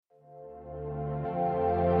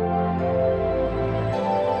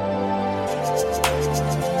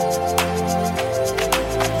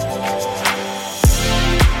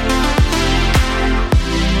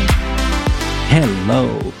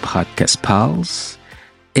podcast pals.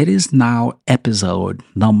 It is now episode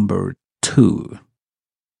number 2.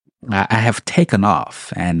 I have taken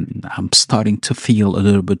off and I'm starting to feel a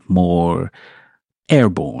little bit more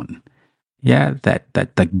airborne. Yeah,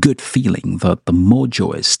 that good feeling, the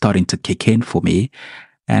mojo is starting to kick in for me,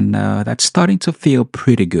 and that's starting to feel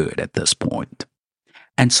pretty good at this point.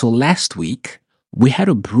 And so last week, we had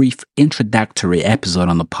a brief introductory episode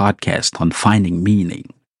on the podcast on finding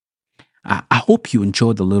meaning. I hope you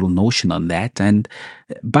enjoyed the little notion on that. And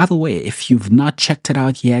by the way, if you've not checked it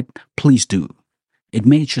out yet, please do. It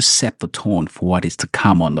may just set the tone for what is to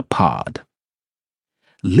come on the pod.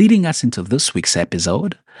 Leading us into this week's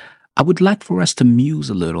episode, I would like for us to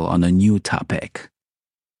muse a little on a new topic: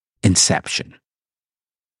 Inception.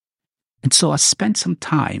 And so I spent some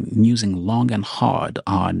time musing long and hard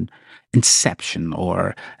on Inception,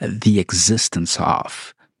 or the existence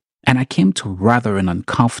of. And I came to rather an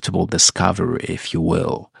uncomfortable discovery, if you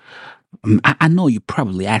will. I know you're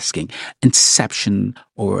probably asking, Inception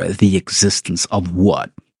or the existence of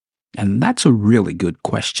what? And that's a really good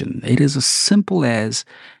question. It is as simple as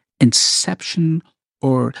Inception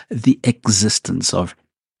or the existence of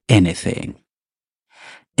anything.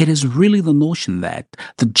 It is really the notion that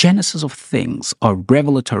the genesis of things are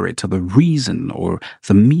revelatory to the reason or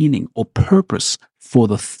the meaning or purpose for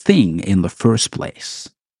the thing in the first place.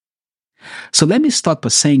 So let me start by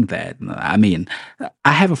saying that,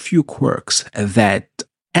 I have a few quirks that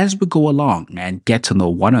as we go along and get to know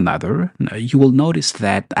one another, you will notice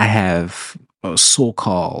that I have a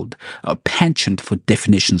so-called penchant for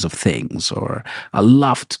definitions of things, or a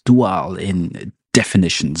love to dwell in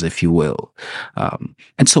definitions, if you will.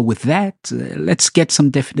 And so with that, let's get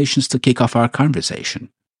some definitions to kick off our conversation.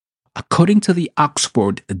 According to the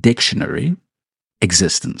Oxford Dictionary,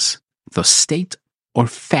 existence, the state or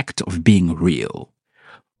fact of being real,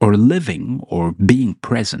 or living or being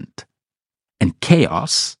present, and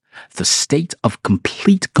chaos, the state of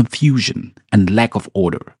complete confusion and lack of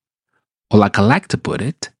order, or like I like to put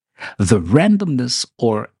it, the randomness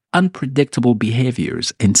or unpredictable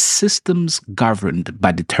behaviors in systems governed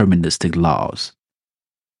by deterministic laws.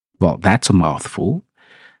 Well, that's a mouthful.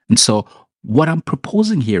 And so what I'm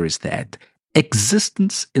proposing here is that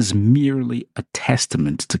existence is merely a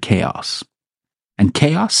testament to chaos, and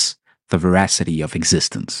chaos, the veracity of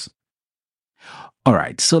existence. All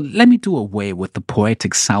right, so let me do away with the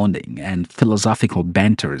poetic sounding and philosophical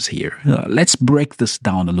banters here. Let's break this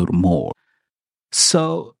down a little more.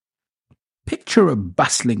 So, picture a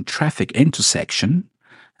bustling traffic intersection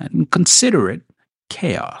and consider it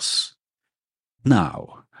chaos.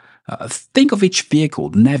 Now, think of each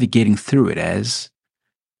vehicle navigating through it as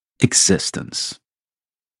existence.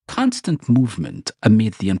 Constant movement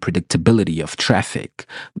amid the unpredictability of traffic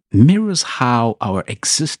mirrors how our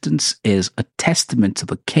existence is a testament to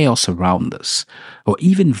the chaos around us, or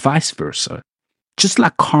even vice versa. Just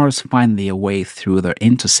like cars find their way through their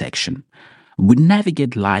intersection, we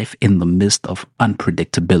navigate life in the midst of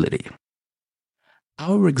unpredictability.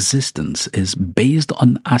 Our existence is based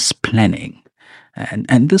on us planning.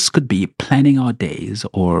 And this could be planning our days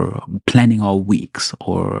or planning our weeks,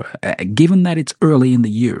 or given that it's early in the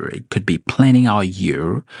year, it could be planning our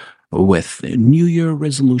year with New Year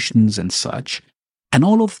resolutions and such. And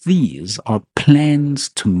all of these are plans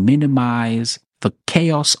to minimize the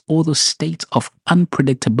chaos or the state of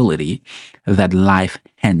unpredictability that life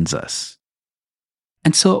hands us.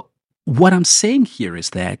 And so what I'm saying here is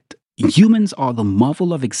that humans are the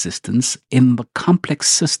marvel of existence in the complex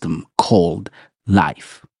system called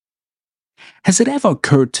life. Has it ever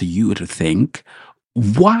occurred to you to think,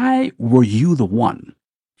 why were you the one?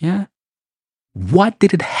 Yeah? Why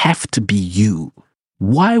did it have to be you?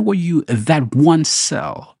 Why were you that one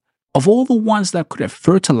cell of all the ones that could have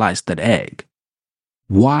fertilized that egg?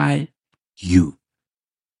 Why you?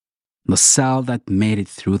 The cell that made it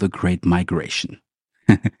through the Great Migration.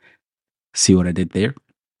 See what I did there?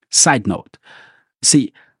 Side note.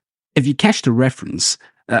 See, if you catch the reference,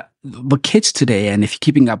 the kids today, and if you're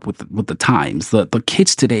keeping up with the times, the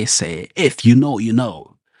kids today say, if you know, you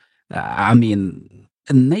know.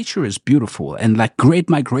 Nature is beautiful, and like great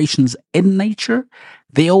migrations in nature,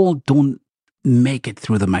 they all don't make it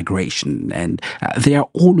through the migration, and there are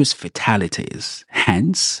always fatalities.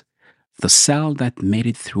 Hence, the cell that made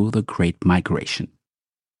it through the Great Migration.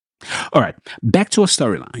 All right, back to our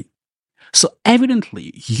storyline. So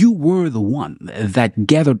evidently, you were the one that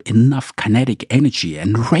gathered enough kinetic energy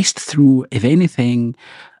and raced through, if anything,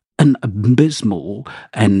 an abysmal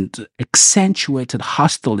and accentuated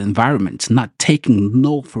hostile environment, not taking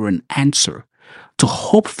no for an answer, to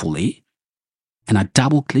hopefully, and I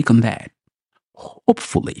double click on that,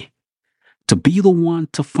 hopefully, to be the one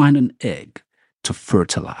to find an egg to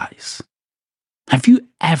fertilize. Have you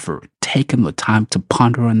ever taken the time to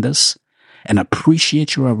ponder on this and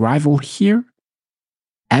appreciate your arrival here?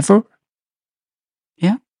 Ever?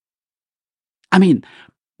 Yeah? I mean,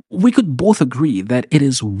 we could both agree that it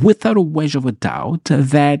is without a wedge of a doubt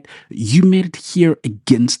that you made it here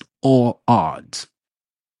against all odds.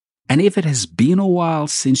 And if it has been a while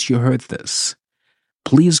since you heard this,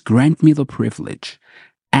 please grant me the privilege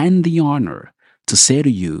and the honor to say to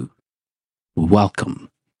you, welcome.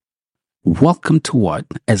 Welcome to what,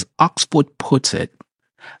 as Oxford puts it,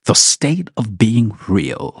 the state of being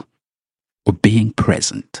real or being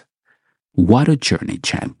present. What a journey,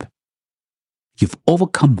 champ. You've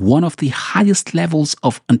overcome one of the highest levels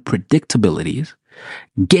of unpredictability,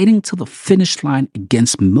 getting to the finish line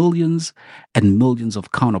against millions and millions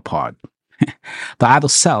of counterparts. The other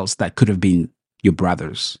selves that could have been your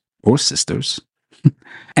brothers or sisters.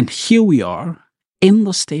 And here we are in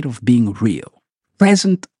the state of being real,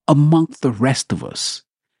 present amongst the rest of us.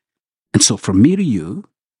 And so from me to you,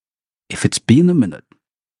 if it's been a minute,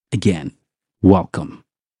 again, welcome.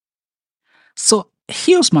 So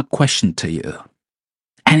here's my question to you.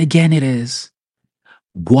 And again, it is,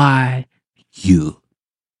 why you?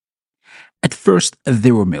 At first,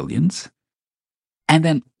 there were millions, and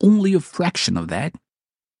then only a fraction of that,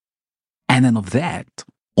 and then of that,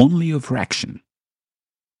 only a fraction.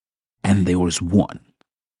 And there was one.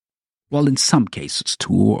 Well, in some cases,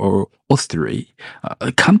 two or three.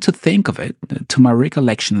 Come to think of it, to my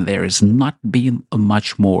recollection, there has not been a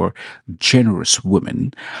much more generous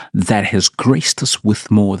woman that has graced us with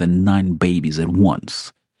more than 9 babies at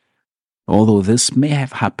once. Although this may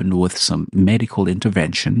have happened with some medical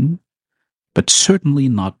intervention, but certainly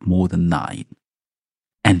not more than 9.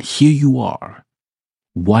 And here you are.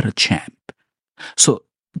 What a champ. So,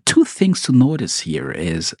 2 things to notice here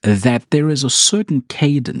is that there is a certain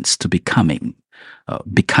cadence to becoming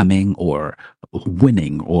or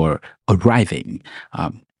winning or arriving,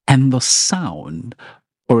 and the sound,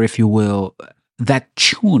 or if you will, that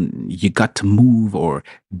tune you got to move or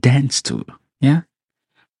dance to, yeah?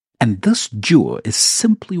 And this duo is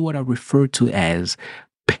simply what I refer to as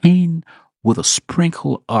pain with a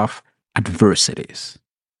sprinkle of adversities.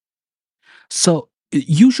 So,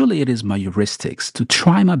 usually it is my heuristics to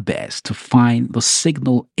try my best to find the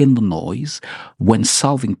signal in the noise when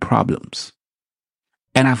solving problems.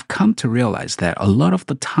 And I've come to realize that a lot of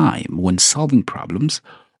the time when solving problems,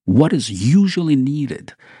 what is usually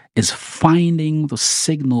needed is finding the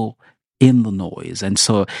signal in the noise. And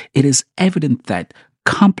so it is evident that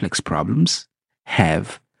complex problems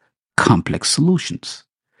have complex solutions.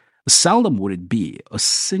 Seldom would it be a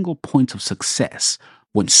single point of success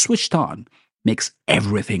when switched on makes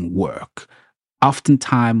everything work.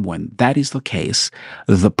 Oftentimes, when that is the case,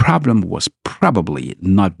 the problem was probably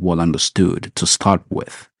not well understood to start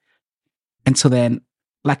with. And so then,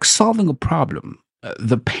 like solving a problem,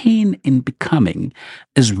 the pain in becoming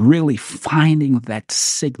is really finding that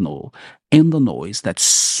signal in the noise, that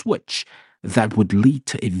switch that would lead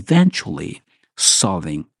to eventually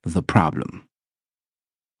solving the problem.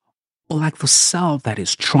 Like the cell that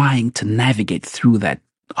is trying to navigate through that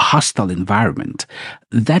hostile environment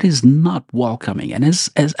that is not welcoming, and as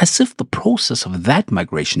if the process of that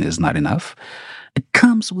migration is not enough, it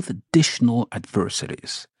comes with additional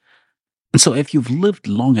adversities. And so if you've lived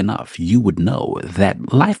long enough, you would know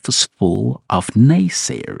that life is full of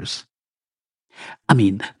naysayers. I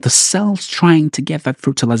mean, the cells trying to get that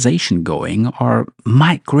fertilization going are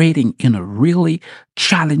migrating in a really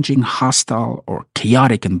challenging, hostile, or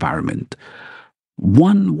chaotic environment,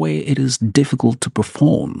 one way it is difficult to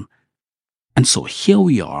perform. And so here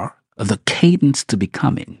we are, the cadence to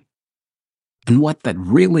becoming. And what that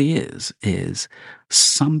really is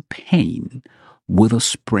some pain with a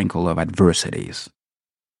sprinkle of adversities.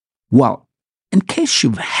 Well, in case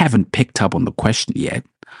you haven't picked up on the question yet,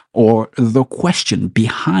 or the question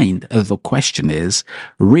behind the question is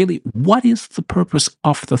really, what is the purpose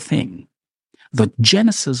of the thing? The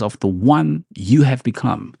genesis of the one you have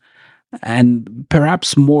become. And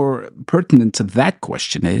perhaps more pertinent to that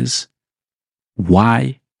question is,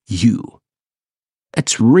 why you?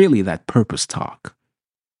 It's really that purpose talk.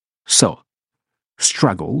 So,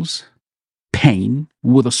 struggles, pain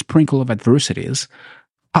with a sprinkle of adversities,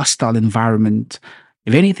 hostile environment,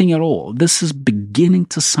 if anything at all, this is beginning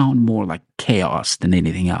to sound more like chaos than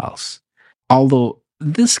anything else. Although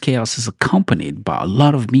this chaos is accompanied by a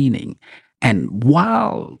lot of meaning. And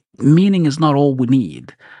while meaning is not all we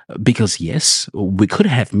need, because yes, we could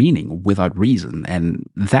have meaning without reason, and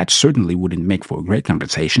that certainly wouldn't make for a great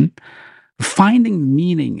conversation, finding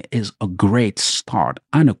meaning is a great start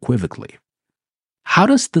unequivocally. How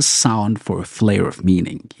does this sound for a flare of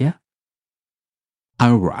meaning? Yeah.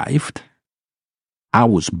 I arrived. I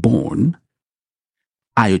was born.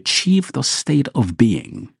 I achieved a state of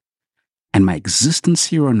being. And my existence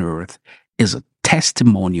here on earth is a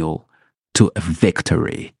testimonial to a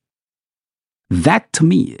victory. That to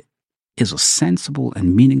me is a sensible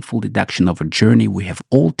and meaningful deduction of a journey we have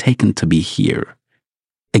all taken to be here.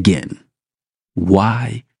 Again,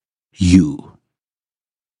 why you?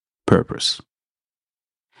 Purpose.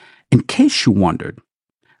 In case you wondered,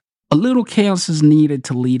 a little chaos is needed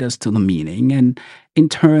to lead us to the meaning, and in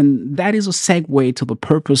turn, that is a segue to the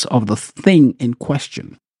purpose of the thing in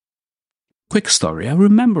question. Quick story, I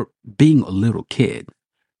remember being a little kid,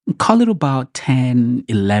 call it about 10,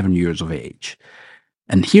 11 years of age.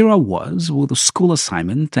 And here I was with a school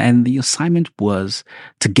assignment, and the assignment was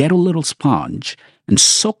to get a little sponge and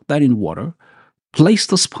soak that in water, place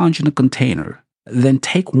the sponge in a container, then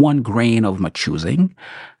take one grain of my choosing,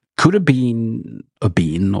 could have been a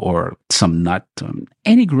bean or some nut,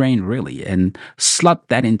 any grain really, and slot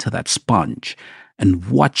that into that sponge and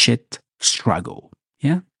watch it struggle.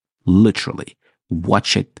 Yeah, literally,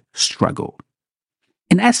 watch it struggle.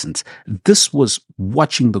 In essence, this was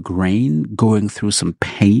watching the grain going through some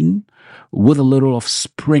pain with a little of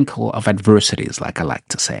sprinkle of adversities, like I like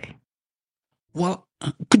to say. Well,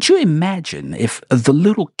 could you imagine if the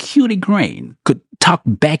little cutie grain could talk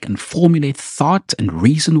back and formulate thought and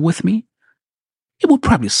reason with me? It would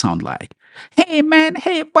probably sound like, "Hey man,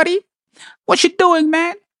 hey buddy, what you doing,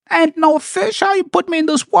 man? I ain't no fish. How you put me in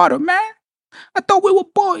this water, man? I thought we were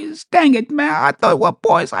boys. Dang it, man. I thought we were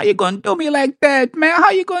boys. How you gonna do me like that, man? How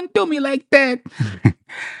you gonna do me like that?"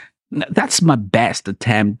 That's my best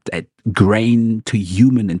attempt at grain to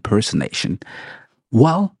human impersonation.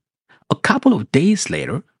 Well, a couple of days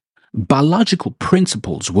later, biological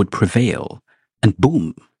principles would prevail, and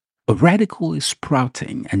boom, a radical is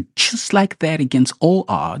sprouting, and just like that, against all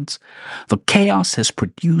odds, the chaos has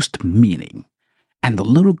produced meaning, and the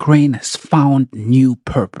little grain has found new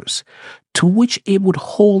purpose, to which it would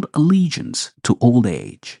hold allegiance to old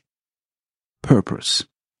age. Purpose.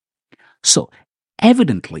 So,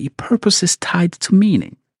 evidently, purpose is tied to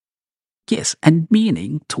meaning. Yes, and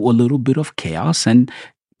meaning to a little bit of chaos, and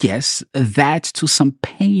yes, that to some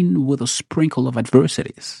pain with a sprinkle of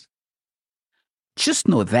adversities. Just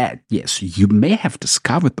know that, yes, you may have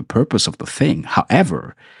discovered the purpose of the thing.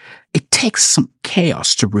 However, it takes some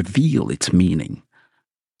chaos to reveal its meaning,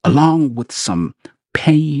 along with some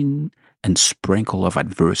pain and sprinkle of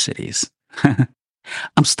adversities.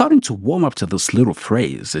 I'm starting to warm up to this little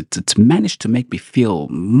phrase. It's managed to make me feel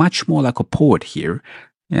much more like a poet here.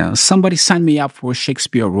 Somebody signed me up for a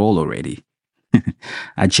Shakespeare role already.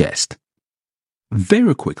 I jest.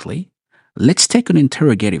 Very quickly, let's take an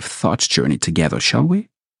interrogative thoughts journey together, shall we?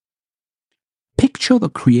 Picture the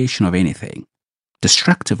creation of anything,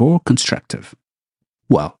 destructive or constructive.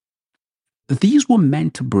 Well, these were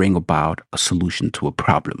meant to bring about a solution to a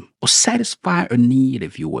problem, or satisfy a need,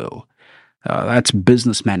 if you will. That's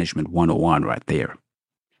business management 101 right there.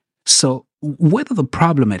 So, whether the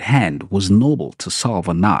problem at hand was noble to solve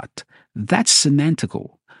or not, that's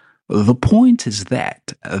semantical. The point is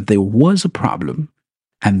that there was a problem,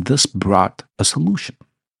 and this brought a solution.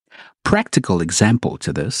 Practical example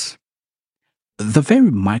to this: the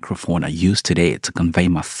very microphone I use today to convey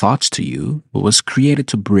my thoughts to you was created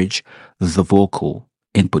to bridge the vocal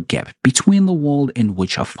input gap between the world in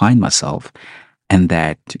which I find myself and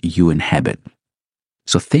that you inhabit.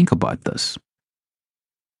 So think about this.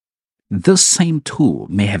 This same tool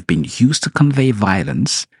may have been used to convey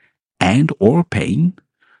violence and or pain,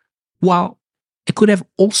 while it could have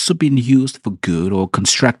also been used for good or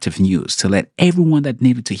constructive news to let everyone that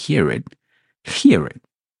needed to hear it.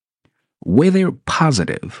 Whether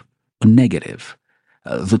positive or negative,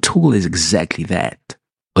 the tool is exactly that,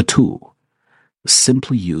 a tool,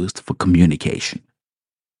 simply used for communication.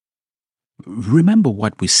 Remember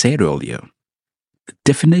what we said earlier.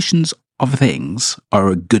 Definitions of things are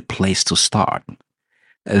a good place to start.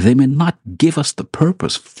 They may not give us the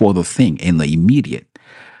purpose for the thing in the immediate,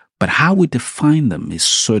 but how we define them is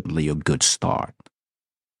certainly a good start.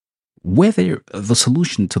 Whether the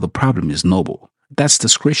solution to the problem is noble, that's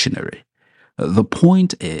discretionary. The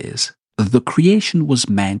point is, the creation was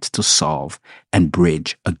meant to solve and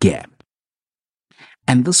bridge a gap.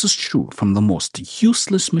 And this is true from the most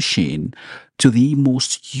useless machine to the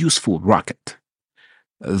most useful rocket.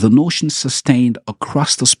 The notion sustained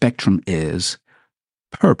across the spectrum is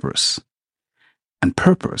purpose. And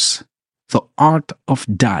purpose, the art of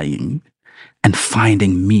dying and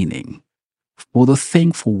finding meaning for the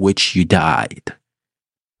thing for which you died.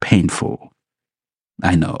 Painful,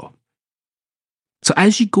 I know. So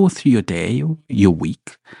as you go through your day, your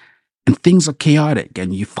week, and things are chaotic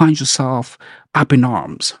and you find yourself up in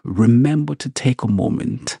arms, remember to take a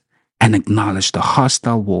moment and acknowledge the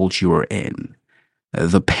hostile world you are in,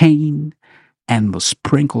 the pain and the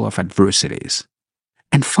sprinkle of adversities,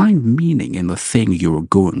 and find meaning in the thing you are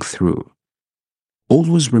going through.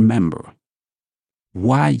 Always remember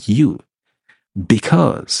why you,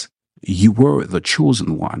 because you were the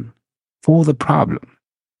chosen one for the problem.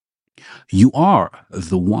 You are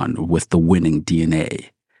the one with the winning DNA.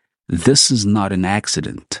 This is not an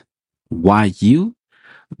accident. Why you?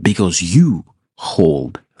 Because you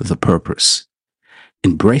hold the purpose.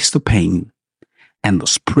 Embrace the pain and the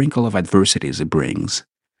sprinkle of adversities it brings.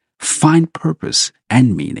 Find purpose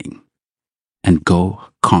and meaning and go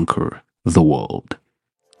conquer the world.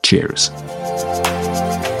 Cheers.